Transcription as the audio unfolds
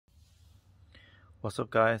What's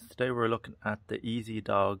up guys, today we're looking at the EZY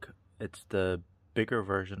Dog. It's the bigger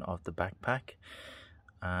version of the backpack,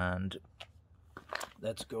 and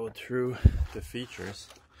let's go through the features.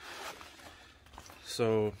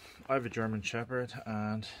 So I have a German Shepherd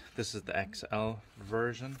and this is the XL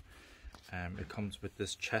version. It comes with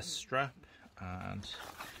this chest strap and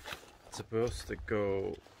it's supposed to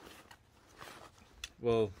go,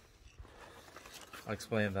 well, I'll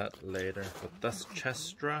explain that later, but that's chest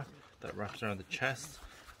strap that wraps around the chest,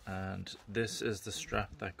 and this is the strap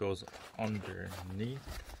that goes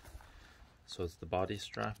underneath. So it's the body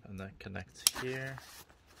strap, and that connects here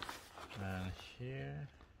and here.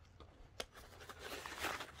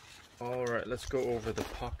 Alright, let's go over the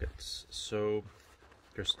pockets. So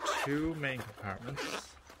there's two main compartments.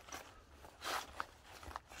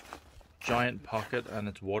 Giant pocket, and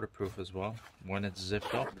it's waterproof as well. When it's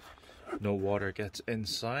zipped up, no water gets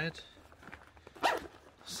inside.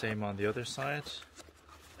 Same on the other side.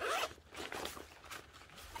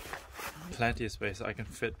 Plenty of space. I can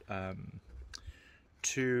fit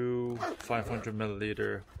two 500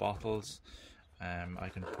 milliliter bottles. I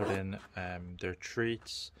can put in their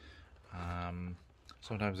treats.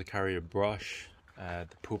 Sometimes I carry a brush, the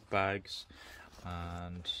poop bags,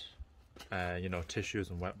 and you know, tissues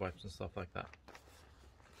and wet wipes and stuff like that.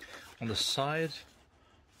 On the side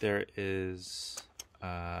there is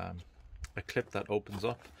a clip that opens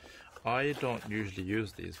up. I don't usually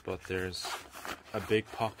use these, but there's a big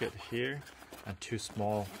pocket here and two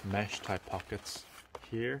small mesh type pockets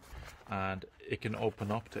here, and it can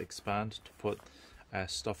open up to expand to put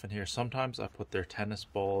stuff in here. Sometimes I put their tennis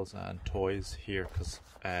balls and toys here because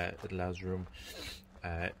it allows room.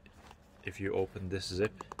 If you open this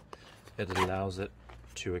zip, it allows it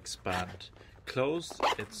to expand. Closed,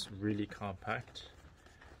 it's really compact.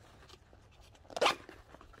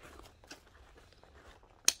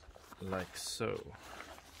 Like so.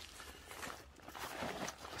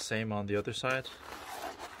 Same on the other side.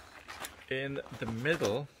 In the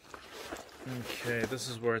middle, okay, this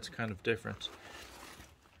is where it's kind of different.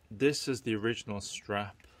 This is the original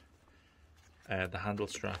strap, the handle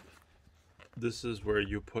strap. This is where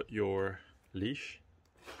you put your leash,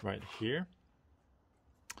 right here.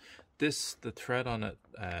 The thread on it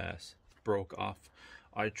broke off.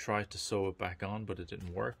 I tried to sew it back on, but it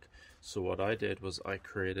didn't work. So what I did was I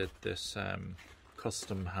created this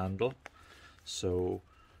custom handle. So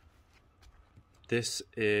this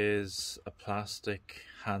is a plastic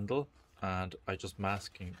handle, and I just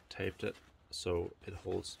masking taped it so it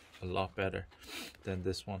holds a lot better than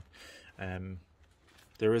this one.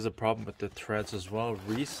 There is a problem with the threads as well.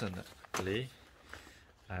 Recently,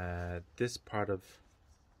 this part of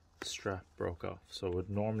the strap broke off. So it would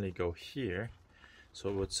normally go here. So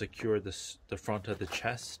it would secure the front of the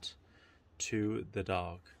chest to the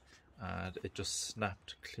dog, and it just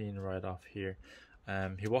snapped clean right off here.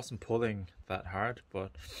 He wasn't pulling that hard,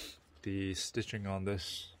 but the stitching on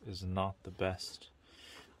this is not the best.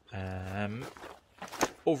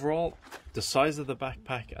 Overall, the size of the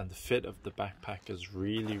backpack and the fit of the backpack is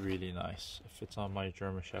really nice. It fits on my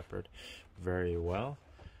German Shepherd very well,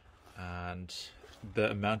 and the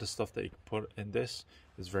amount of stuff that you can put in this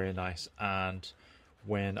is very nice. And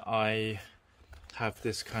when I have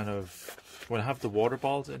this kind of, when I have the water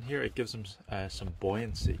balls in here, it gives him some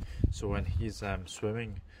buoyancy. So when he's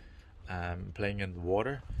swimming, playing in the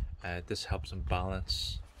water, this helps him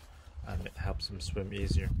balance and it helps him swim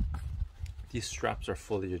easier. These straps are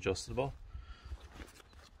fully adjustable,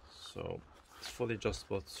 so it's fully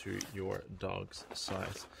adjustable to your dog's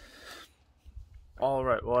size.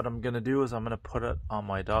 Alright, what I'm gonna do is I'm gonna put it on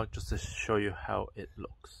my dog just to show you how it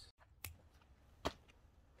looks.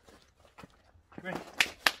 Come here.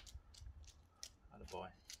 Atta boy.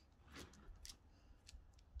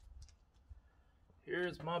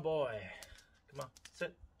 Here's my boy. Come on,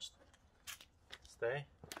 sit. Stay.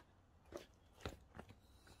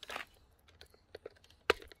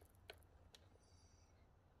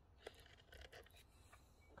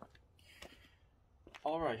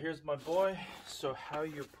 Alright, here's my boy. So how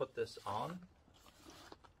you put this on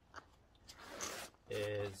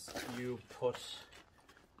is you put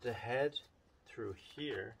the head through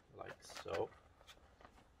here like so,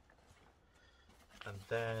 and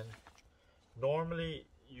then normally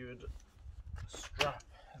you'd strap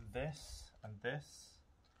this, and this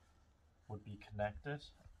would be connected,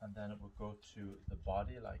 and then it would go to the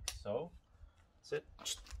body like so. Sit,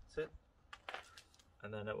 sit,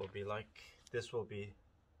 and then it will be like, this will be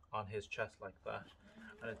on his chest like that,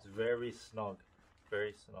 and it's very snug,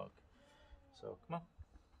 very snug. So come on,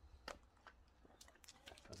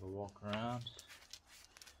 have a walk around,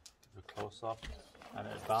 give a close up. and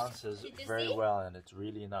it balances very well, and it's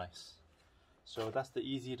really nice. So that's the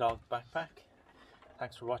EZY Dog Backpack.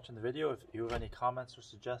 Thanks for watching the video. If you have any comments or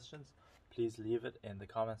suggestions, please leave it in the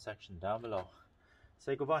comment section down below.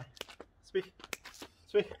 Say goodbye. Speak.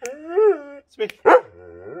 Speak. Speak. Speak.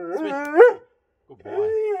 Good boy.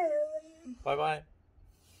 Bye bye.